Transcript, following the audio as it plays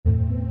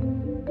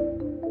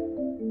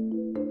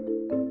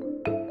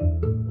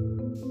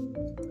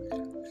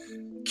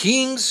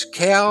Kings,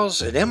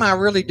 cows, and am I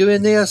really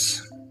doing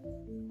this?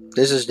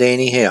 This is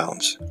Danny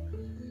Helms,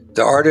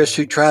 the artist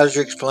who tries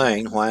to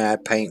explain why I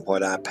paint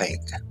what I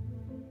paint.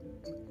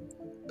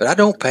 But I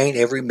don't paint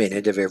every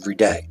minute of every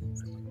day.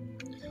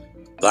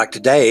 Like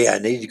today, I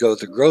need to go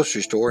to the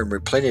grocery store and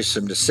replenish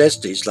some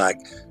necessities like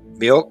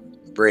milk,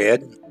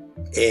 bread,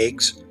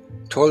 eggs,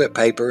 toilet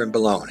paper, and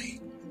bologna.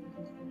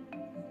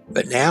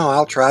 But now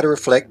I'll try to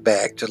reflect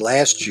back to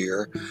last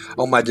year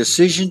on my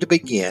decision to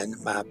begin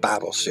my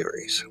Bible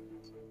series.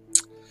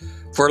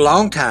 For a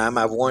long time,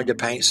 I've wanted to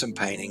paint some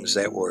paintings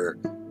that were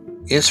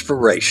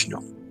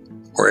inspirational,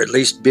 or at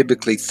least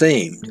biblically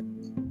themed,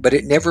 but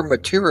it never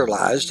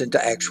materialized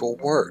into actual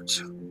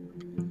words.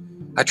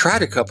 I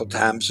tried a couple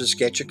times to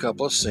sketch a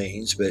couple of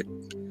scenes, but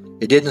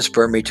it didn't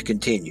spur me to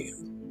continue.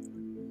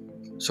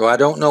 So I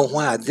don't know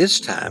why this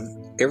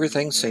time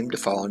everything seemed to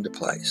fall into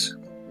place.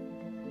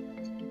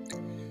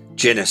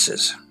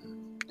 Genesis.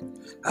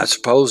 I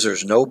suppose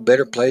there's no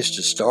better place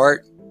to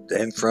start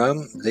than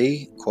from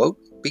the, quote,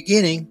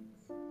 beginning.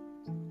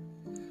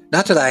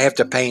 Not that I have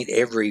to paint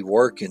every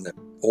work in the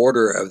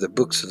order of the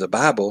books of the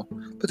Bible,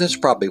 but that's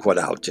probably what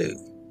I'll do.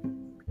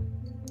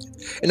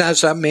 And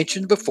as I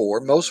mentioned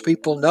before, most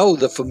people know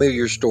the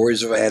familiar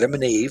stories of Adam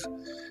and Eve,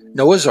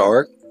 Noah's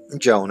Ark,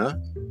 and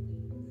Jonah.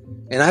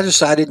 And I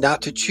decided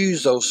not to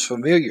choose those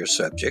familiar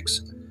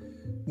subjects,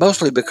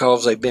 mostly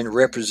because they've been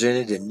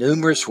represented in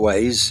numerous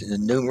ways and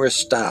in numerous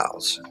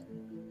styles.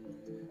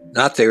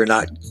 Not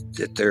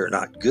that they're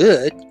not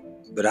good,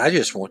 but I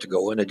just want to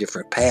go in a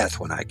different path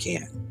when I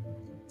can.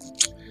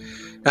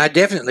 Now, I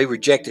definitely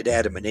rejected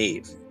Adam and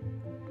Eve.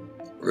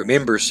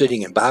 Remember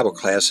sitting in Bible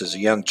class as a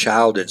young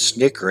child and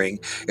snickering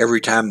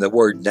every time the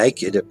word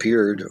naked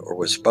appeared or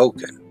was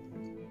spoken.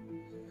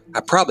 I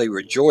probably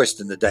rejoiced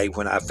in the day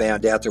when I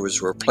found out there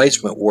was a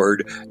replacement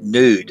word,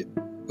 nude,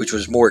 which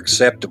was more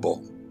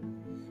acceptable.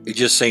 It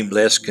just seemed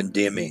less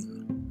condemning.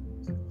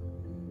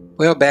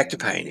 Well, back to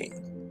painting.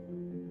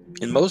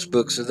 In most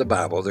books of the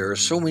Bible, there are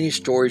so many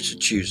stories to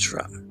choose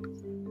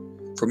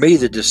from. For me,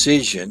 the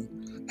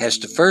decision has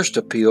to first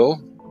appeal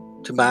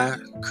to my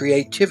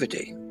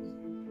creativity.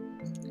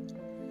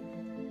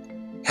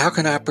 How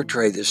can I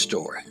portray this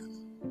story?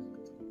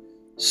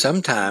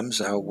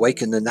 Sometimes I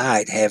wake in the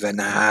night having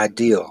an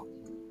ideal.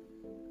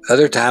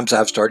 Other times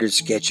I've started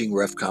sketching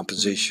rough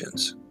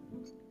compositions.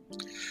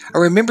 I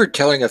remember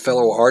telling a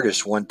fellow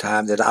artist one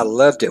time that I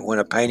loved it when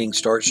a painting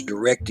starts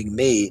directing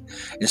me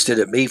instead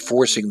of me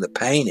forcing the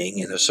painting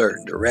in a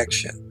certain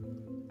direction.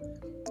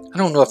 I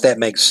don't know if that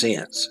makes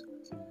sense,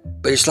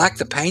 but it's like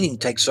the painting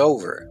takes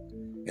over,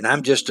 and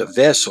I'm just a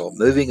vessel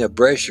moving a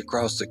brush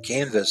across the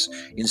canvas,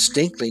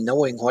 instinctively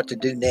knowing what to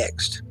do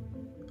next.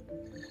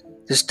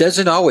 This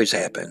doesn't always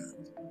happen,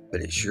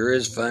 but it sure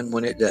is fun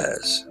when it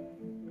does.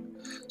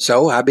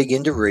 So I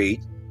begin to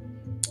read,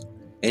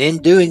 and in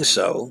doing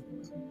so,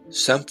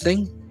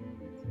 something,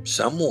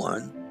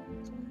 someone,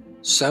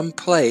 some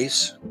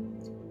place,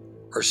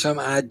 or some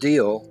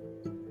ideal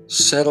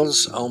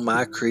settles on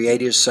my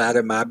creative side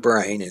of my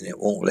brain and it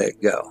won't let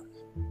go.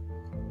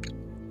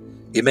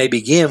 It may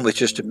begin with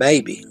just a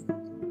maybe,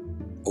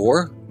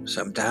 or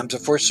sometimes a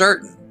for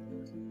certain,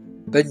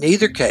 but in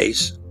either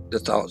case, the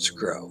thoughts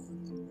grow.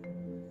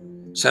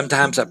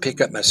 Sometimes I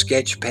pick up my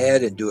sketch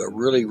pad and do a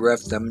really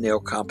rough thumbnail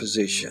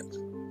composition.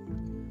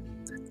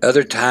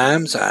 Other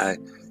times I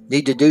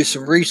need to do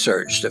some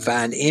research to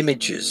find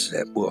images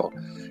that will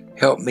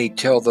help me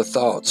tell the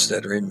thoughts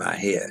that are in my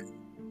head.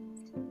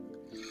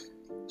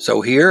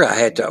 So here I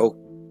had to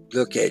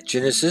look at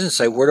Genesis and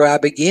say, where do I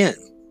begin?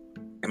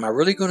 Am I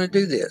really going to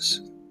do this?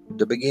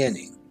 The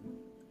beginning.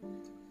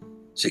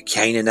 Is it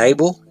Cain and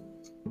Abel?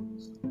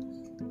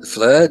 The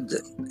flood?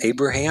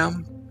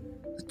 Abraham?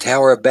 The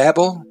Tower of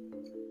Babel?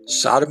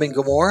 Sodom and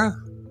Gomorrah?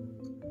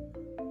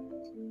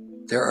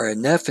 There are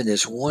enough in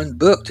this one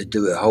book to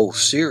do a whole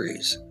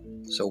series.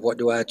 So what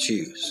do I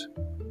choose?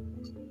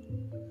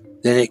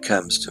 Then it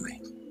comes to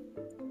me.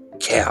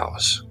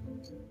 Cows.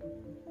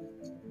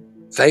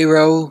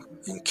 Pharaoh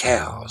and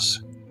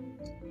cows.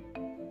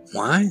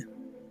 Why?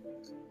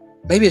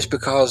 Maybe it's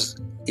because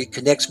it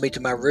connects me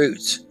to my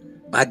roots.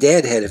 My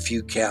dad had a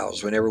few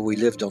cows whenever we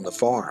lived on the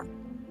farm.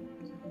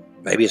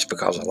 Maybe it's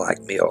because I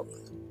like milk.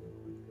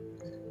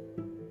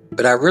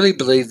 But I really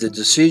believe the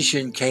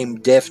decision came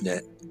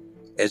definite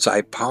as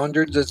I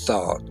pondered the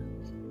thought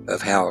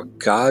of how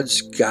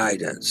God's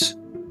guidance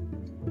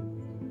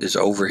is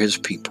over his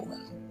people.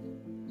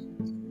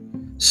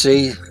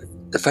 See,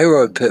 the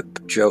Pharaoh had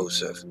put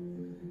Joseph,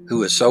 who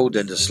was sold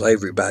into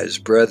slavery by his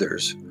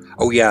brothers.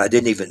 Oh yeah, I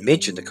didn't even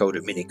mention the coat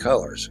of many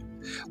colors.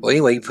 Well,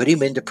 anyway, he put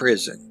him into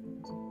prison,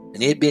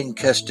 and he had been in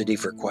custody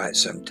for quite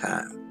some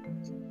time.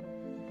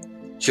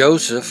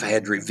 Joseph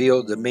had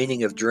revealed the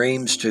meaning of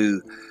dreams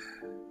to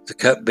the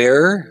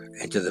cupbearer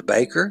and to the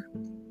baker,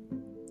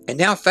 and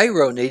now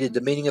Pharaoh needed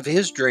the meaning of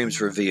his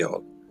dreams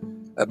revealed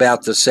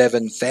about the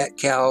 7 fat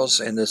cows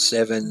and the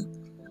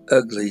 7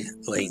 ugly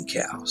lean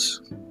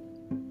cows.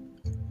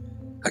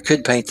 I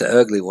could paint the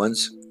ugly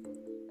ones,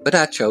 but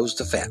I chose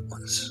the fat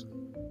ones.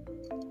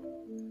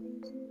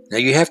 Now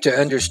you have to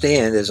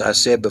understand, as I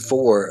said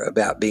before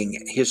about being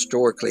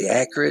historically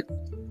accurate,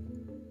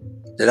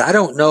 that I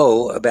don't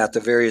know about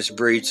the various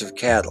breeds of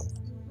cattle,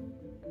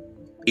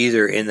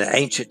 either in the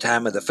ancient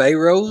time of the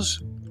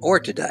pharaohs or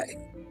today.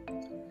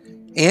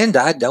 And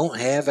I don't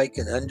have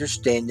an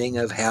understanding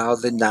of how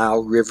the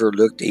Nile River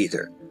looked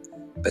either,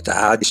 but the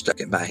idea stuck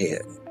in my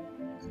head.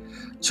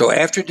 So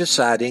after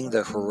deciding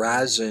the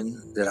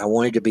horizon that I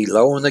wanted to be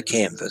low on the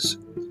canvas,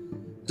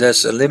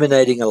 thus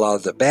eliminating a lot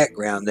of the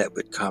background that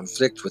would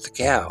conflict with the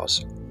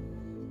cows,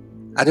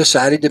 I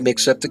decided to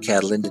mix up the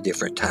cattle into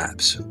different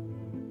types.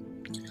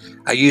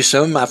 I used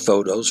some of my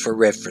photos for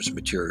reference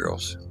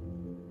materials,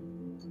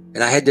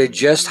 and I had to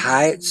adjust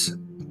heights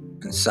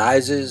and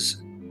sizes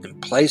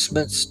and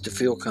placements to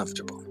feel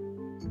comfortable.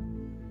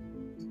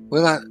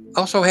 Well, I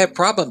also had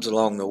problems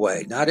along the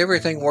way. Not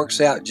everything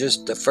works out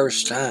just the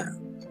first time.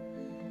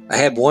 I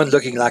had one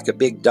looking like a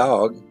big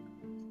dog,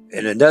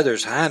 and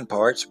another's hind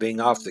parts being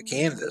off the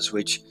canvas,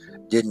 which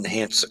didn't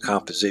enhance the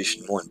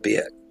composition one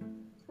bit.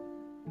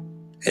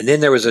 And then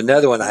there was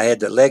another one I had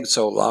the legs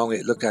so long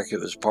it looked like it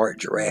was part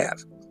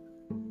giraffe.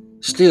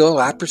 Still,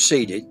 I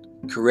proceeded,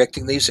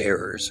 correcting these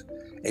errors,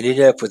 and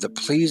ended up with a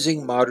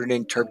pleasing modern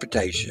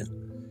interpretation,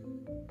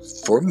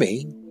 for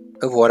me,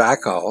 of what I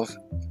call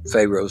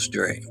Pharaoh's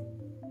Dream.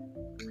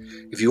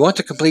 If you want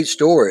the complete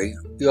story,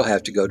 you'll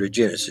have to go to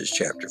Genesis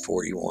chapter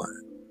 41.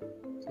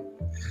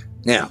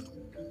 Now,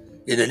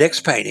 in the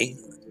next painting,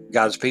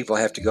 God's people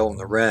have to go on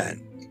the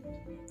run.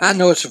 I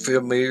know it's a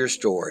familiar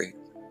story,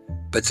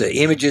 but the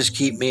images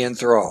keep me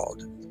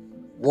enthralled,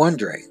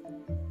 wondering,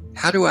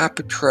 how do I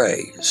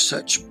portray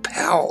such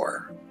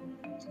power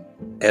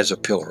as a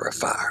pillar of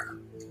fire?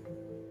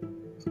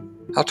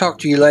 I'll talk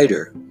to you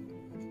later.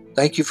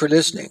 Thank you for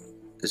listening.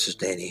 This is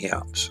Danny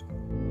Helms.